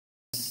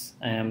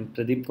I am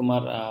Pradeep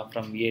Kumar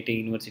from VIT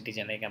University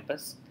Chennai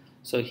campus.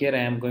 So here I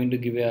am going to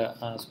give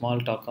a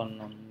small talk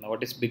on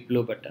what is Big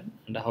Blue Button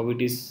and how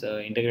it is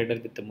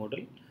integrated with the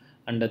Moodle,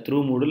 and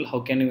through Moodle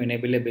how can you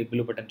enable a Big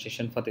Blue Button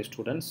session for the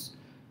students.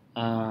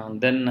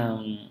 Then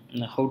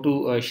how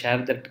to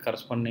share that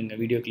corresponding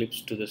video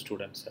clips to the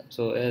students.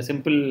 So a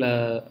simple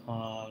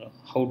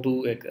how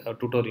to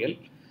tutorial.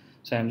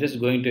 So I am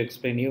just going to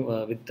explain you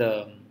with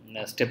the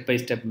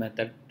step-by-step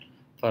method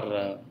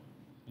for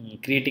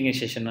creating a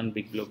session on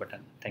Big Blue Button.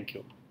 Thank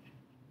you.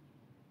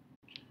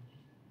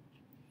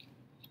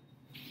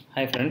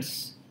 Hi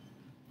friends,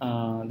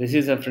 this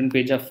is a front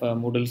page of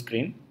Moodle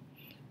screen.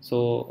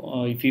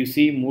 So if you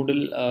see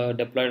Moodle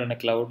deployed on a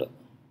cloud,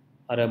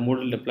 or a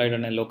Moodle deployed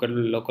on a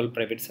local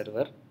private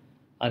server,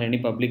 or any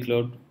public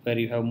cloud where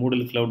you have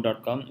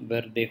moodlecloud.com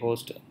where they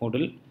host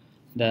Moodle,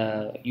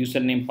 the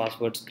username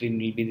password screen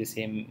will be the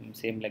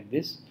same like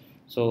this.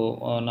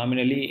 So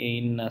nominally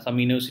in some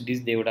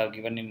universities they would have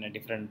given in a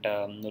different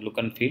look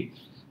and feel,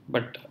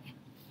 but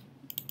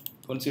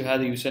once you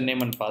have the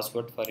username and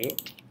password for you,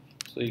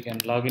 so you can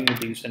log in with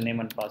the username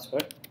and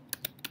password.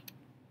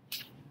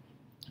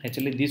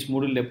 Actually, this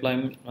Moodle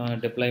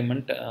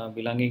deployment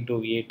belonging to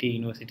VIT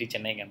University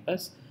Chennai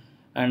campus,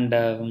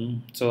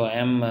 and so I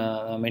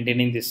am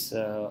maintaining this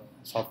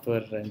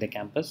software in the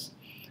campus,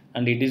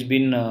 and it has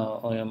been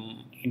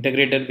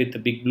integrated with the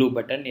Big Blue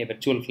Button, a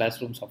virtual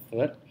classroom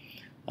software,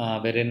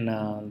 wherein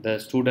the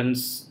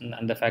students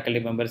and the faculty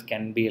members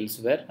can be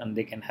elsewhere and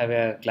they can have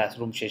a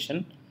classroom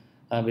session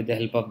with the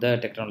help of the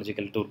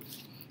technological tool.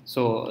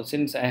 So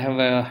since I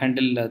have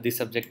handled this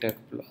subject a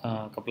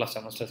couple of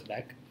semesters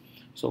back,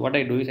 so what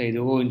I do is I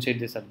go inside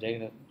this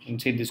subject,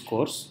 inside this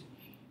course,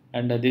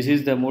 and this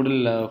is the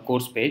Moodle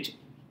course page.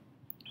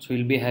 So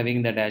you'll be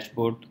having the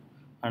dashboard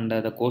and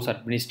the course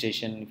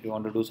administration if you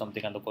want to do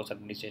something on the course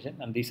administration,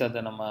 and these are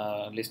the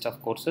list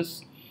of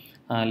courses,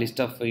 list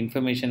of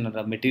information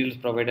or materials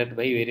provided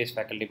by various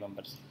faculty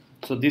members.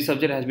 So this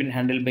subject has been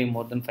handled by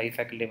more than 5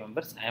 faculty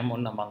members. I am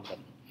one among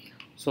them.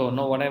 So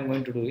now what I am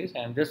going to do is I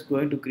am just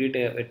going to create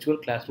a virtual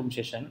classroom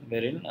session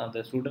wherein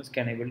the students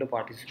can able to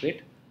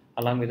participate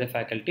along with the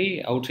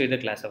faculty outside the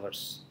class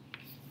hours,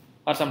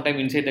 or sometimes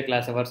inside the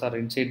class hours or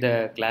inside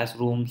the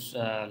classrooms,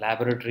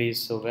 laboratories.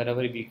 So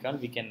wherever we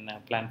can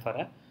plan for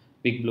a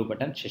Big Blue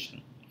Button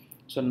session.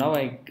 So now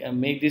I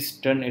make this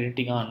turn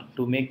editing on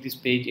to make this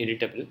page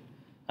editable,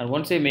 and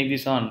once I make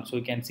this on, so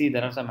you can see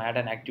there are some add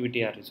an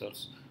activity or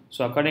resource.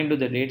 So according to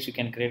the dates you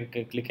can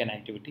click an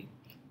activity.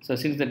 So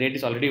since the date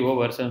is already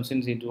over, so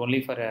since it's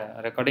only for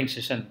a recording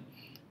session,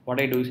 what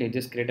I do is I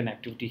just create an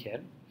activity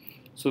here.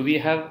 So we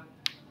have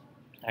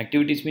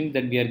activities mean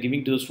that we are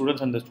giving to the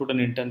students, and the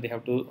student in turn they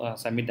have to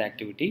submit the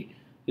activity.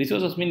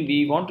 Resources mean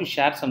we want to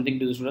share something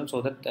to the students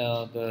so that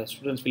the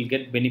students will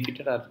get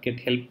benefited or get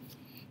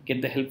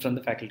the help from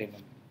the faculty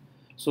member.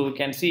 So we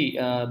can see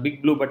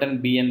Big Blue Button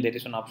BN, there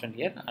is an option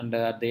here, and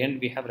at the end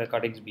we have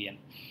recordings BN.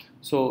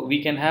 So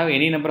we can have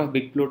any number of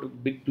Big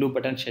Blue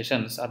Button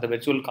sessions or the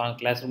virtual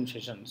classroom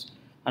sessions,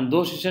 and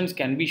those sessions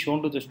can be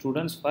shown to the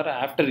students for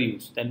after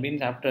use. That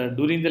means after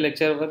during the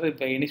lecture,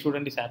 if any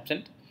student is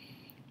absent,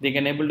 they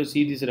can able to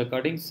see these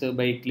recordings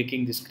by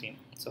clicking the screen.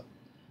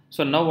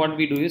 So now what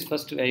we do is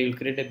first I will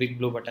create a Big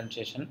Blue Button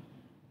session,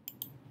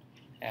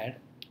 add.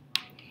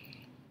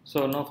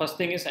 So now first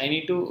thing is I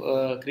need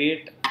to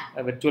create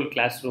a virtual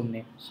classroom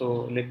name.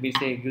 So let me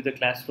say give the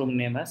classroom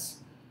name as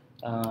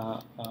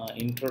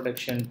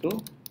Introduction to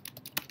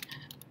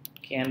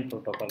CAN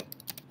protocol.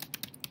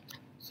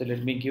 So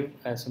let me give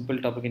a simple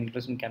topic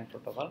introduction CAN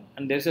protocol,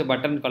 and there is a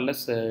button called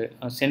as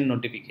send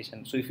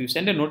notification. So if you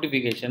send a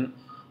notification,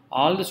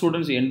 all the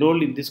students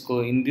enrolled in this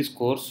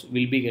course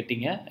will be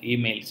getting a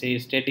email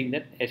stating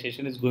that a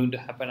session is going to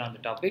happen on the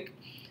topic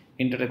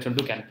Introduction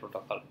to CAN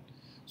protocol.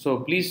 So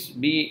please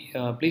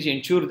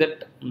ensure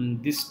that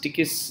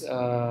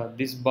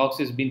this box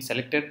is being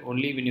selected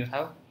only when you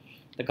have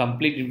the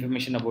complete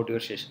information about your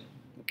session.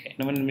 Okay.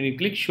 Now when you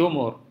click show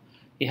more,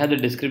 you have the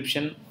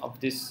description of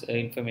this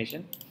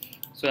information.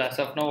 So as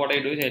of now, what I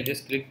do is I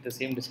just click the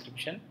same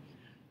description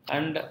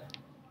and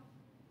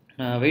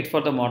wait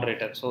for the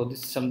moderator. So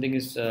this something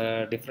is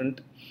different.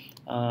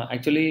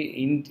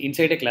 Actually,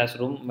 inside a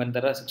classroom, when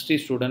there are 60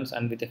 students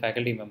and with a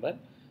faculty member,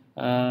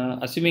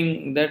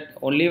 assuming that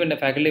only when a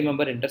faculty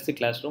member enters the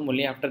classroom,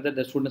 only after that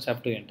the students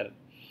have to enter.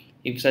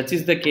 If such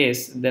is the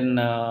case, then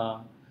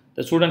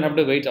the student have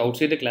to wait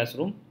outside the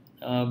classroom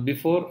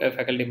before a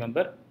faculty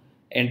member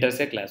enters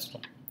a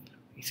classroom.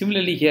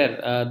 Similarly,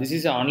 here this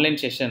is an online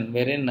session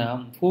wherein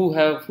who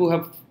have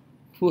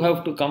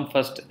to come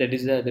first. That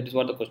is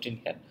what the question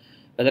here.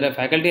 Whether a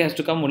faculty has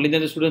to come only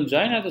then the students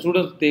join, or the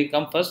students they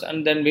come first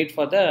and then wait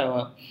for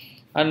the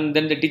and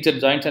then the teacher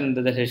joins and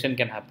the session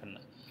can happen.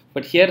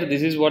 But here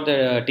this is what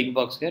the tick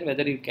box here,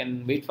 whether you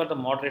can wait for the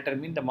moderator,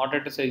 mean the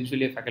moderators are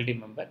usually a faculty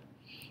member,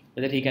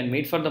 whether he can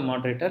wait for the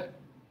moderator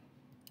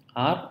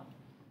or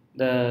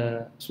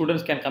the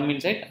students can come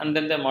inside and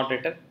then the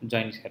moderator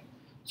joins here.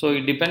 So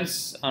it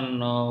depends on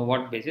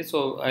what basis.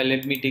 So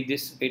let me take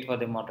this wait for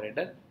the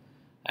moderator,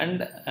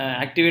 and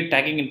activate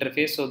tagging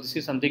interface. So this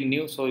is something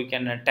new, so you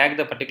can tag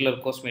the particular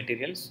course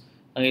materials.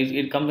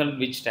 It comes on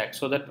which tag,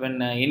 so that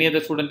when any other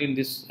student in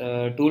this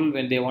tool,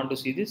 when they want to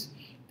see this,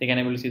 they can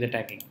able to see the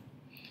tagging.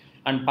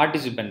 And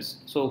participants,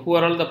 so who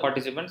are all the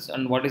participants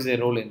and what is their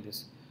role in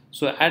this?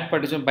 So add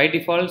participant. By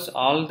default,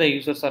 all the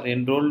users are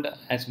enrolled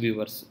as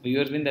viewers.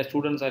 Viewers mean the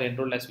students are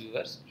enrolled as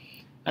viewers,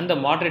 and the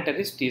moderator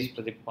is T.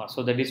 Pradeep Kumar,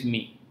 so that is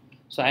me.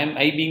 So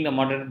I being the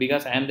moderator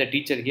because I am the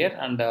teacher here,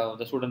 and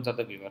the students are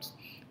the viewers.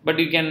 But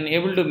you can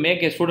able to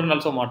make a student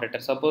also moderator.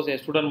 Suppose a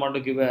student want to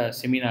give a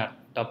seminar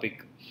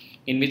topic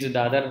in which the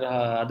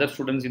other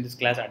students in this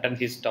class attend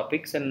his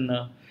topics, and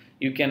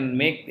you can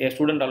make a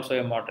student also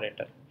a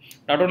moderator.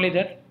 Not only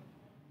that,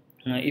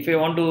 if I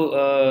want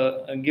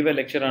to give a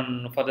lecture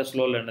on for the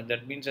slow learner,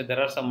 that means that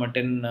there are some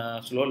 10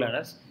 slow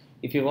learners.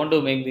 If you want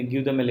to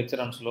give them a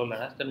lecture on slow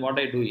learners, then what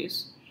I do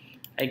is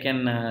I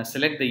can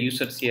select the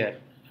users here,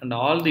 and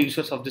all the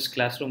users of this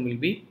classroom will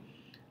be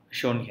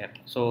shown here.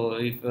 So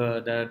if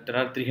there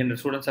are 300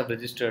 students have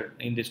registered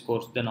in this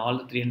course, then all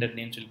the 300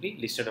 names will be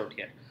listed out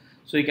here.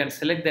 So you can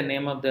select the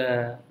name of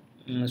the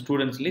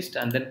students list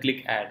and then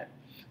click add.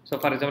 So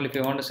for example, if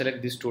you want to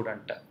select this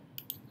student,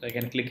 so I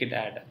can click it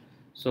add.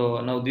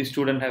 So now this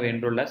student have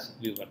enrolled as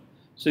viewer.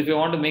 So if you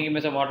want to make him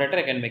as a moderator,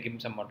 I can make him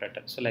as a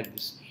moderator. So like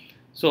this.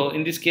 So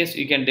in this case,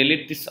 you can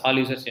delete this all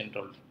users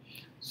enrolled.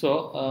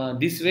 So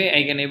this way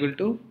I can able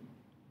to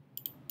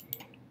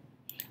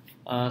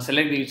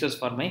select the users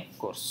for my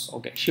course.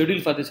 Okay,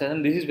 schedule for the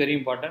session. This is very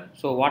important.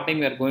 So what time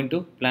we are going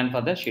to plan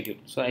for the schedule.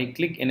 So I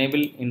click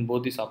enable in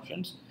both these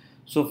options.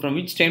 So from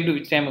which time to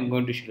which time I'm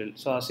going to schedule.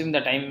 So assume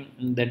the time,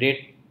 the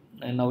date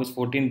now is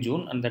 14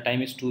 June and the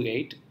time is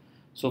 2/8.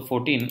 So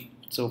 14.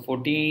 So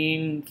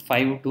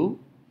 14:5 to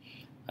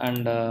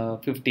and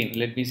 15.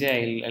 Let me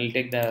say I'll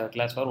take the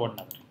class for 1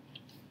 hour.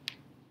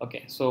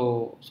 Okay,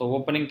 so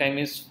opening time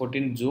is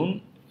 14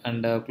 June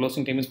and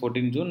closing time is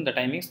 14 June. The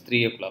time is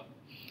 3 o'clock.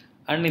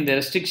 And in the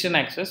restriction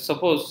access,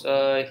 suppose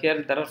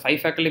here there are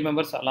 5 faculty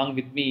members along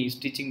with me is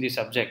teaching the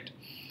subject.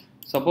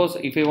 Suppose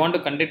if I want to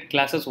conduct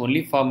classes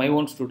only for my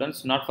own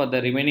students, not for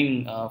the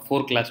remaining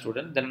 4 class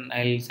students, then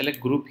I'll select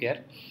group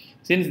here.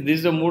 Since this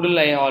is a Moodle,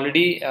 I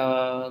already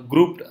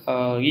grouped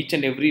each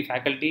and every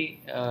faculty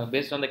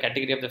based on the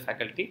category of the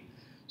faculty.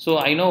 So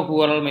I know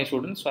who are all my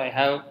students. So I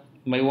have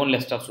my own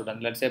list of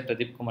students. Let's say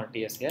Pradeep Kumar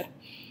TS here.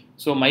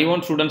 So my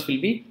own students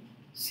will be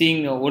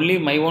seeing, only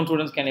my own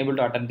students can able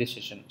to attend this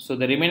session. So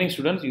the remaining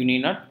students, you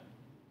need not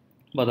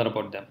bother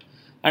about them.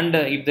 And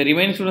if the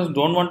remaining students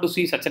don't want to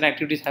see such an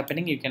activity is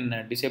happening, you can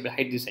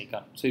hide this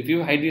icon. So if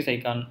you hide this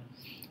icon,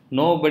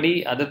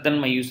 nobody other than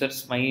my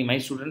users, my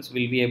students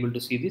will be able to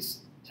see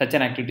this such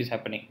an activity is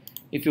happening.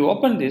 If you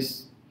open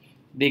this,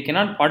 they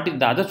cannot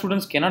the other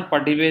students cannot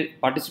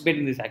participate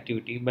in this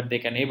activity, but they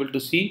can able to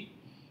see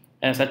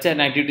such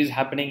an activity is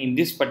happening in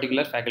this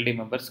particular faculty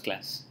members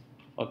class.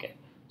 Okay.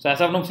 So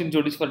as of now, since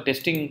it is for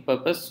testing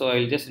purpose, so I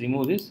will just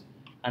remove this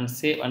and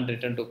save and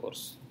return to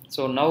course.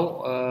 So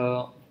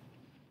now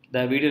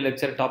the video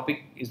lecture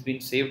topic is being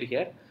saved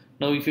here.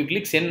 Now if you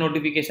click send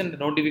notification, the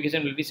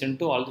notification will be sent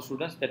to all the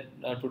students that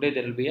today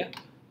there will be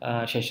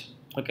a session.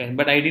 Okay,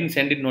 but I didn't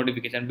send it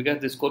notification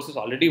because this course is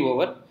already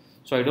over,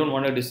 so I don't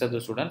want to disturb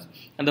the students.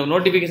 And the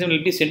notification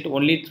will be sent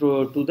only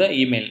through to the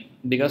email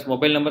because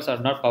mobile numbers are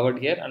not powered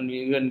here, and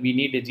we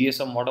need a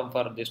GSM modem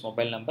for this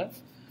mobile number.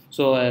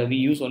 So we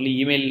use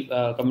only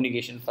email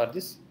communication for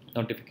this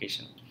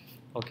notification.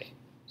 Okay.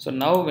 So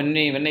now when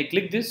I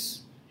click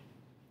this,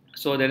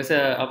 so there is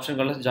a option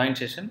called as join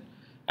session,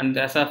 and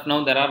as of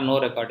now there are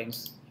no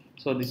recordings.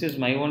 So this is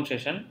my own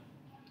session.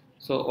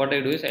 So what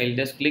I do is I'll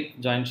just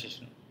click join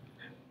session.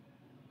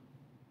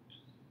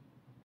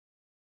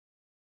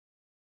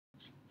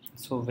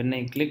 So when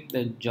I click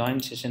the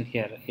join session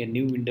here, a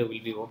new window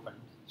will be opened.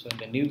 So in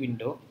the new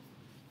window,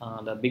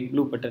 the big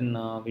blue button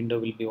window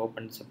will be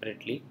opened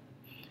separately.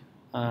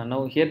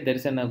 Now here there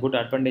is a good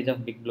advantage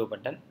of big blue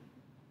button.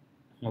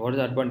 Now what is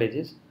the advantage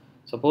is,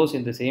 suppose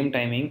in the same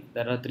timing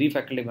there are 3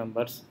 faculty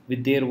members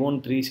with their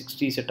own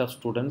 360 set of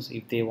students.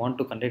 If they want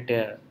to conduct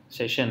a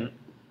session,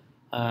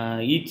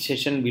 each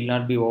session will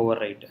not be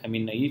override. I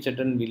mean each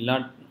session will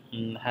not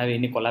have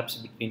any collapse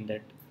between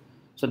that.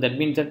 So that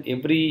means that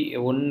every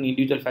one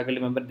individual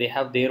faculty member, they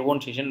have their own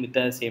session with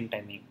the same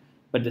timing,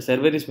 but the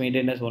server is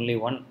maintained as only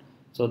one.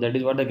 So that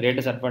is what the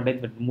greatest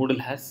advantage that Moodle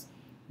has,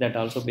 that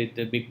also the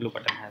big blue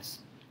button has.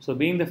 So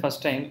being the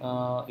first time,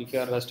 if you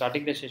are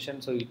starting the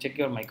session, so you check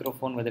your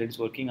microphone whether it is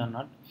working or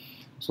not.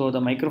 So the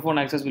microphone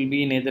access will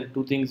be in either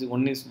 2 things.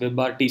 One is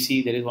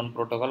WebRTC, there is one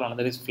protocol,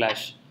 another is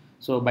Flash.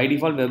 So by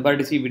default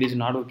WebRTC, if it is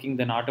not working,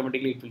 then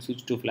automatically it will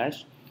switch to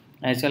Flash.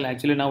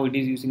 Actually now it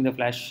is using the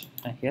Flash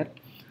here.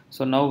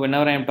 So now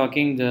whenever I am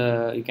talking,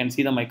 you can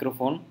see the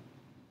microphone,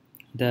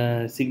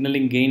 the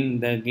signaling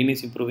gain, the gain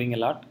is improving a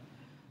lot.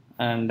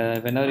 And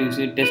whenever you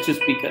see test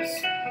speakers,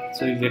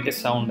 so you get a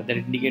sound that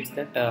indicates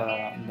that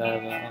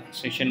the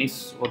session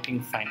is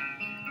working fine.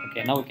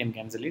 Okay, now we can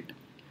cancel it.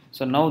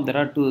 So now there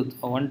are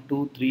 1,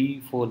 2,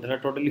 3, 4. There are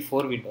totally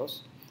 4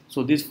 windows.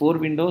 So these 4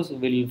 windows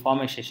will form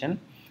a session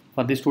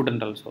for the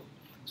student also.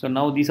 So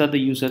now these are the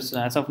users.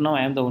 As of now,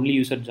 I am the only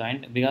user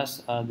joined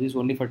because this is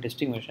only for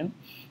testing version.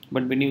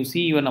 But when you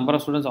see your number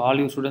of students, all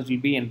your students will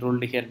be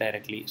enrolled here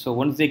directly. So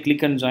once they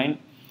click and join,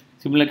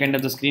 similar kind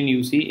of the screen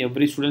you see,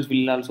 every students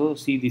will also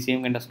see the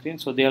same kind of screen.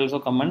 So they also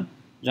come and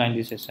join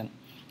the session.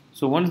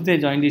 So once they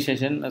join the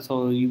session,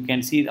 so you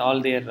can see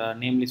all their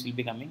name list will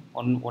be coming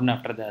one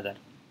after the other.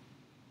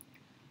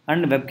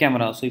 And web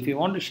camera. So if you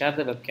want to share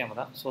the web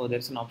camera, so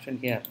there's an option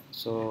here.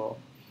 So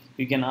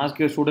you can ask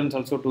your students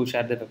also to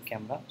share the web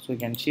camera. So you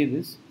can see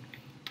this.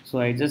 So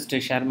I just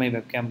share my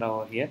web camera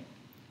over here.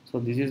 So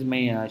this is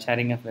my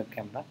sharing of web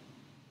camera.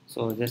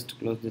 So just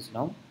close this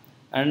now.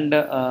 And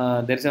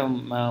there's a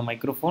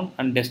microphone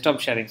and desktop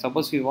sharing.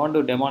 Suppose you want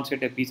to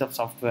demonstrate a piece of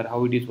software,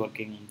 how it is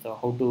working, so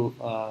how to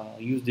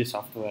use this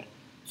software.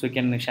 So you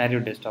can share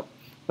your desktop.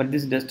 But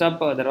this desktop,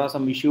 there was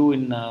some issue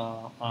in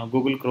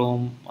Google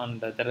Chrome, and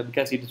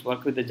because it is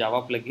work with the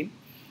Java plugin.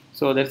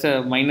 So there's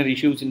a minor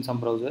issues in some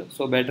browser.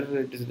 So better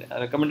it is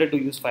recommended to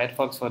use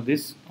Firefox for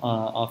this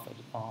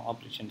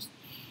operations.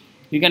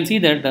 You can see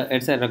that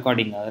it's a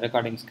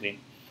recording screen.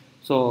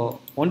 So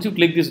once you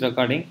click this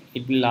recording,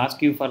 it will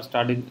ask you for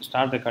start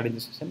recording the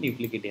session. You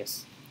click it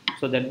yes.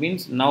 So that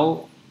means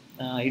now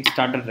it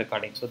started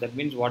recording. So that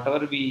means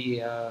whatever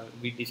we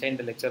design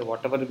the lecture,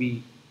 whatever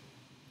we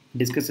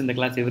discuss in the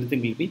class,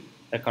 everything will be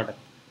recorded.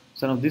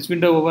 So now this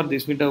window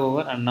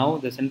over, and now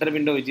the center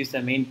window, which is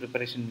the main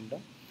preparation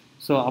window.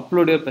 So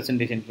upload your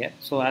presentation here.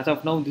 So as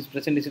of now, this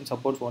presentation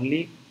supports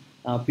only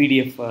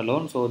PDF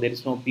alone. So there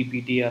is no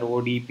PPT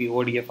or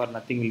ODF or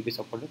nothing will be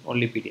supported,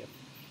 only PDF.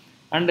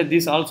 And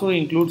this also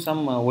includes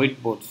some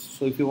whiteboards.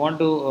 So if you want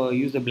to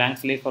use the blank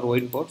slate for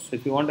whiteboards, so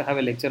if you want to have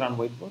a lecture on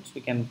whiteboards,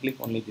 you can click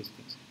only these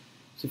things.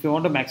 So if you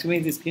want to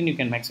maximize the screen, you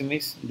can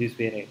maximize this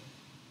way, right?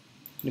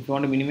 If you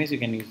want to minimize, you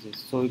can use this.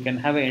 So you can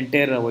have an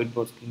entire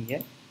whiteboard screen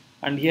here,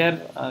 and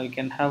here you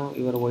can have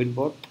your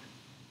whiteboard.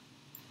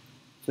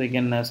 So you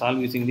can solve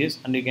using this,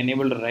 and you can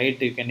able to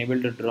write, you can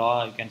able to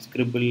draw, you can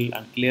scribble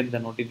and clear the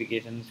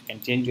notifications. You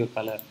can change your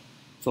color.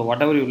 So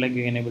whatever you like,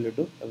 you can able to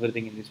do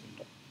everything in this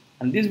window.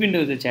 And this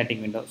window is a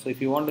chatting window. So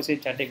if you want to say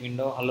chatting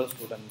window, hello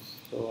students.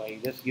 So I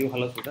just give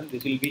hello students.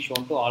 This will be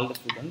shown to all the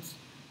students.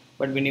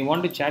 But when you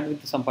want to chat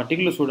with some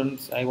particular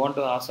students, I want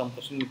to ask some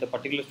question with a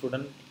particular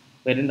student,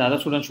 wherein the other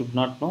students should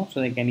not know, so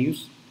they can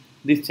use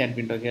this chat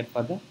window here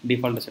for the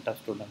default set of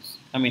students.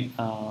 I mean,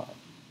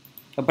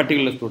 a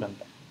particular student.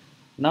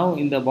 Now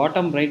in the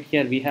bottom right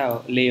here we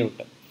have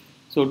layout.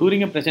 So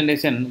during a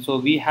presentation, so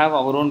we have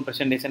our own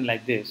presentation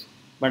like this,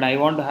 but I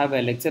want to have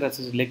a lecture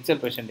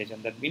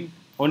presentation. That means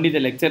only the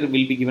lecture will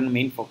be given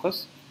main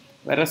focus,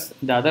 whereas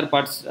the other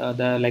parts,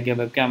 like a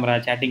web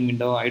camera, chatting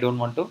window, I don't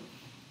want to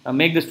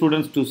make the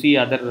students to see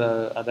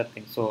other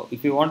things. So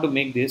if you want to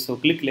make this, so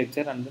click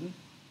lecture and then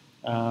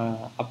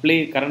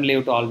apply current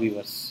layout to all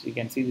viewers. You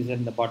can see this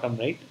in the bottom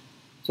right.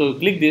 So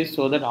click this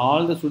so that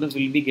all the students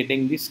will be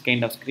getting this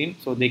kind of screen.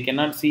 So they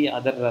cannot see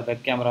other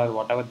web camera or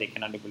whatever, they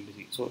cannot able to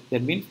see. So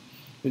that means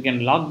you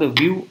can lock the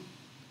view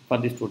for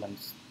the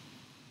students.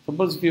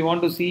 Suppose if you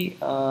want to see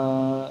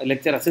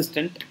lecture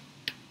assistant,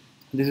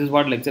 this is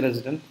what lecture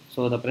assistant.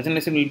 So the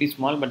presentation will be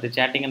small, but the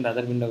chatting and the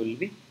other window will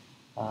be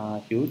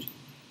huge.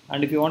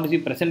 And if you want to see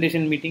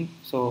presentation meeting,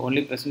 so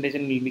only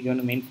presentation will be given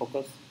a main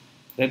focus.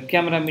 Web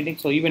camera meeting,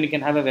 so even you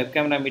can have a web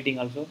camera meeting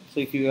also. So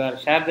if you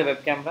share the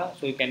web camera,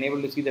 so you can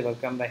able to see the web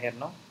camera here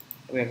now.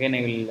 Again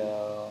I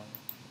will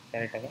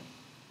share it again.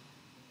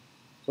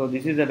 So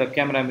this is the web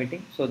camera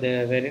meeting. So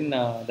wherein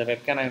the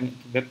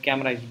web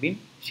camera is being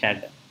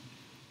shared.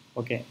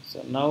 Okay,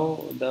 so now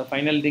the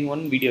final thing,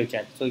 one video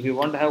chat. So if you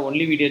want to have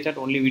only video chat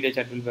will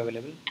be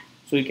available.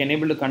 So you can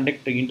able to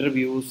conduct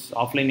interviews,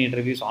 offline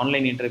interviews,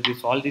 online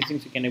interviews, all these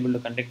things you can able to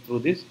conduct through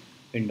this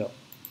window.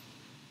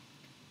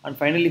 And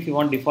finally, if you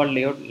want default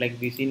layout, like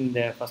we seen in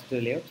the first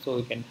layout, so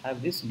you can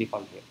have this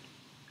default layout.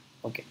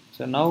 Okay,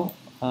 so now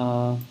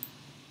I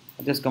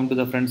just come to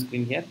the front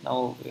screen here.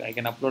 Now I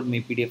can upload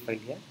my PDF file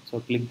here. So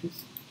click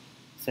this,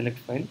 select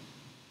file.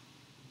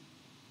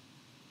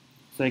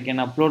 So I can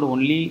upload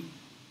only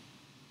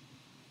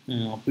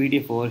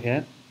PDF over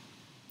here.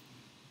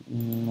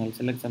 I'll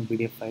select some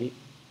PDF file.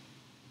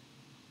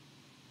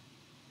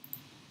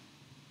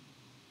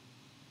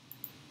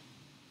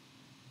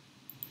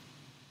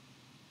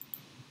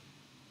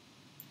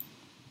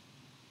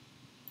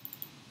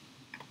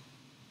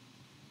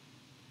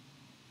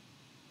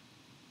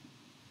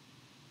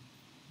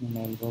 And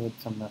I'll go with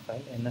some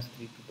file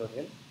ns3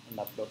 tutorial and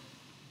upload.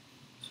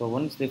 So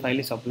once the file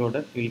is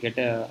uploaded, you will get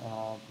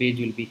a page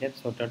will be here.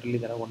 So totally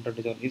there are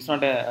 127. It's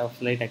not a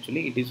slide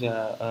actually, it is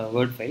a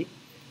Word file.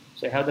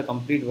 So I have the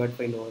complete Word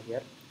file over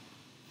here.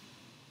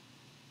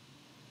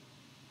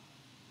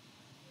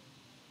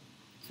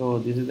 So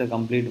this is the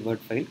complete Word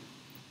file.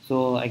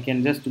 So I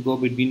can just go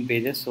between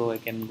pages. So I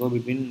can go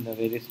between the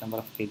various number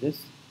of pages.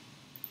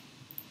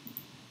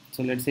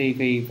 So let's say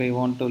if I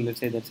want to, let's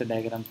say that's a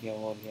diagram here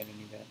over here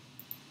anywhere.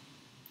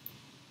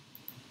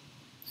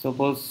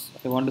 Suppose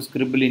I want to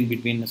scribble in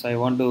between, so I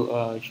want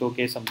to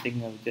showcase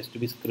something just to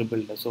be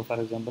scribbled. So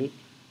for example,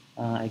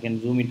 I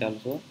can zoom it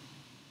also.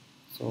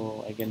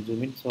 So I can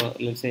zoom in. So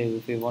let's say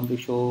if I want to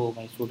show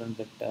my students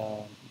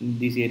that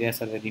these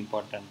areas are very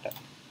important,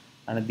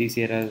 and these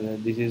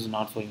areas this is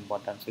not so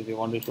important. So if I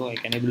want to show, I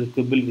can able to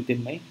scribble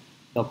within my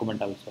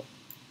document also.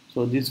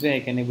 So this way I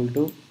can able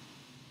to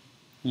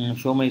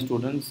show my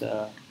students,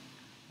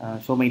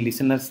 show my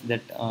listeners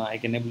that I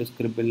can able to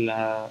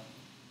scribble.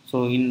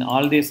 So in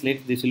all these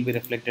slides, this will be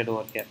reflected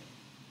over here.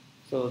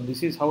 So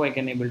this is how I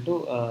can able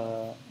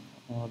to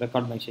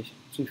record my session.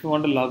 So if you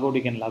want to log out,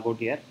 you can log out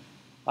here,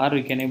 or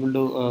you can able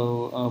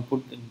to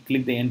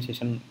click the end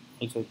session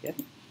also here.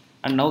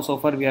 And now so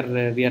far we are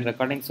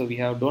recording, so we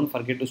have don't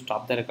forget to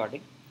stop the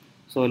recording.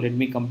 So let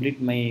me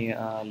complete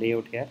my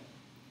layout here.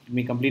 Let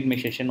me complete my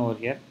session over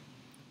here.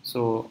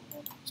 So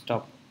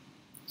stop.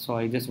 So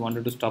I just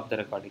wanted to stop the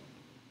recording.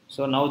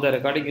 So now the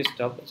recording is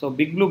stopped. So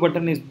Big Blue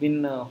Button is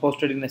been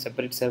hosted in a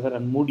separate server,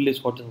 and Moodle is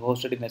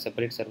hosted in a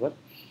separate server.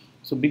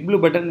 So Big Blue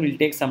Button will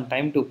take some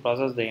time to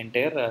process the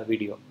entire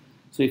video.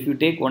 So if you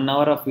take 1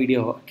 hour of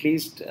video, at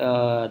least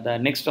the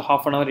next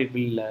half an hour it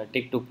will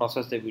take to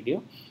process the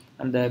video,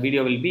 and the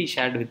video will be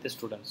shared with the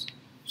students.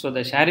 So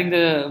the sharing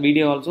the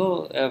video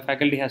also,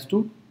 faculty has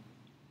to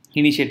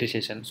initiate a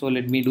session. So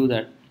let me do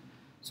that.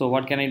 So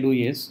what can I do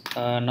is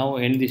now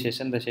end the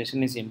session. The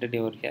session is ended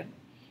over here,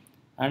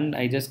 and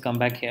I just come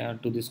back here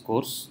to this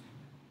course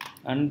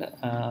and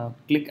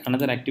click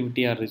another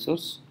activity or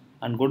resource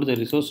and go to the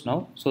resource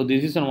now. So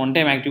this is a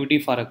one-time activity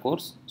for a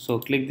course. So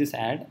click this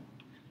add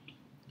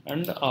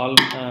and all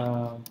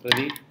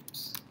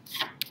Pradeep's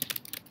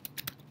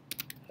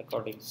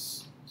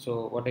recordings.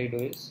 So what I do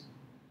is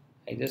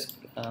I just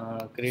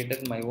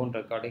created my own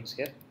recordings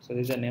here. So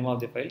this is the name of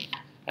the file.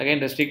 Again,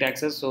 restrict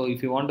access. So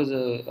if you want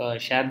to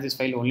share this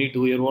file only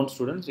to your own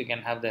students, you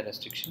can have the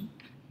restriction,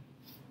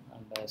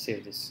 and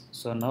save this.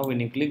 So now when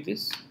you click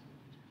this,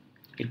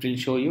 it will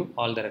show you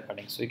all the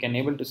recordings. So you can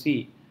able to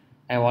see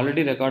I have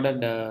already recorded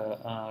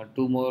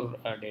two more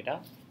data.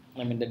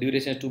 I mean the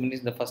duration is 2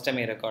 minutes the first time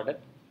I recorded,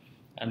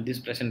 and this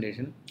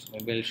presentation. So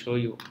maybe I'll show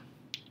you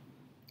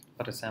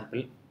for a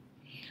sample.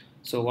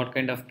 So what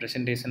kind of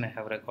presentation I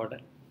have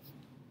recorded.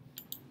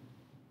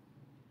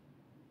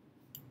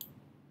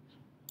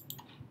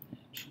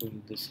 Show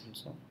you this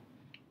also.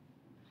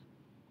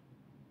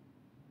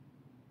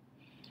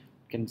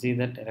 You can see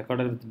that I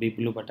recorded with the Big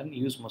Blue Button.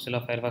 Use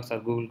Mozilla Firefox or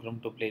Google Chrome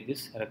to play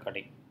this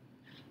recording.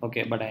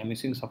 Okay, but I am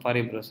using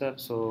Safari browser,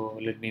 so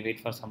let me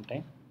wait for some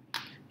time.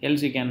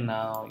 Else you can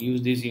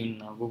use this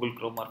in Google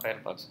Chrome or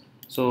Firefox.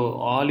 So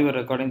all your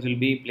recordings will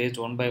be placed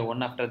one by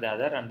one after the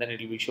other, and then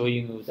it will be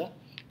showing you the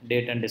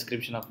date and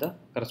description of the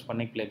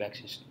corresponding playback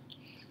session.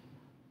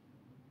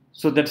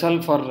 So that's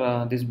all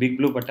for this Big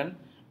Blue Button.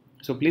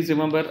 So please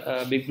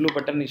remember, Big Blue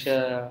Button is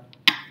a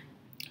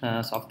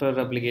software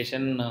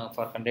application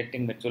for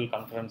conducting virtual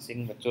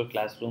conferencing, virtual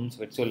classrooms,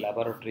 virtual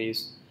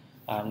laboratories,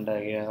 and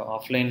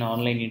offline,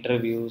 online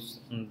interviews,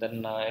 and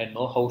then a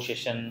know-how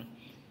session.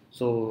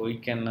 So you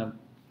can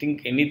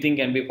think anything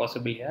can be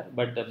possible here,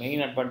 but the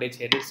main advantage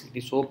here is it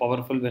is so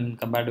powerful when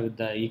compared with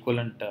the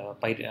equivalent,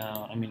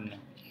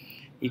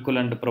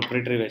 equivalent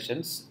proprietary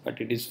versions. But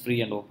it is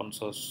free and open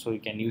source, so you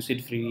can use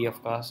it free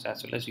of cost,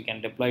 as well as you can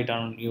deploy it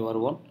on your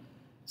own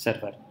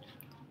server.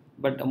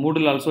 But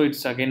Moodle also,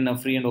 it's again a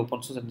free and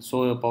open source, and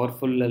so a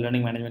powerful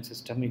learning management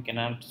system. You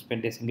cannot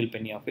spend a single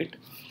penny of it.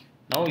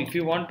 Now if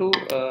you want to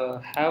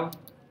have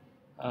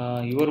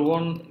your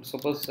own,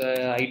 suppose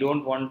I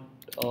don't want,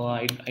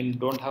 I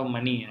don't have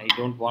money, I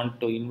don't want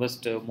to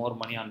invest more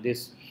money on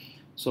this.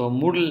 So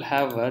Moodle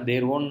have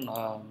their own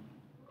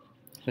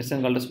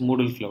version called as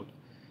Moodle Cloud.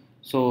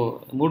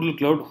 So Moodle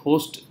Cloud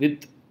host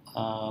with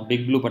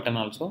Big Blue Button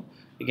also.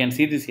 You can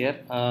see this here.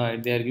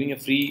 They are giving a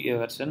free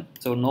version,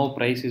 so no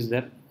price is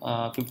there.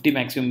 50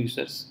 maximum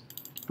users,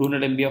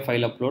 200 MB of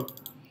file upload,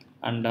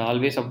 and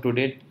always up to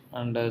date.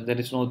 And there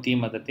is no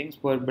theme, other things.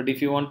 But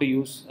if you want to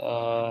use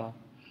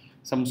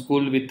some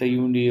school with the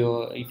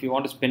if you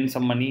want to spend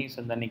some money,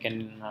 so then you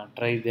can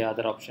try the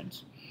other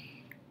options.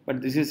 But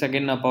this is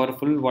again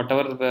powerful.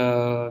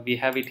 Whatever we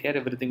have it here,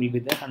 everything will be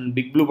there. And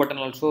Big Blue Button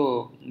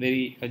also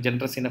very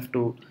generous enough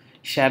to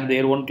share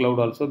their own cloud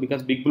also,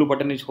 because Big Blue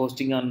Button is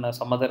hosting on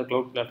some other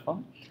cloud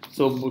platform.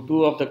 So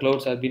two of the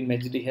clouds have been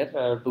merged here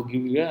to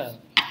give you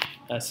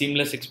a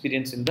seamless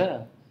experience in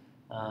the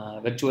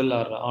virtual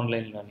or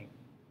online learning.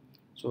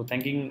 So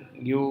thanking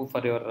you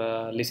for your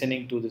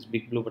listening to this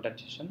Big Blue Button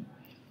session.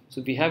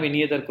 So if you have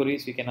any other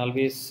queries, you can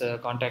always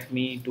contact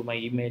me to my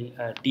email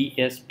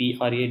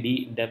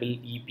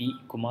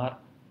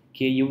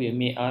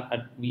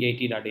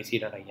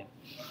tspradeekumar@vit.ac.in.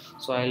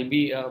 So I'll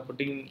be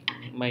putting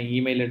my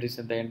email address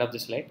at the end of the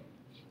slide.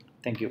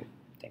 Thank you.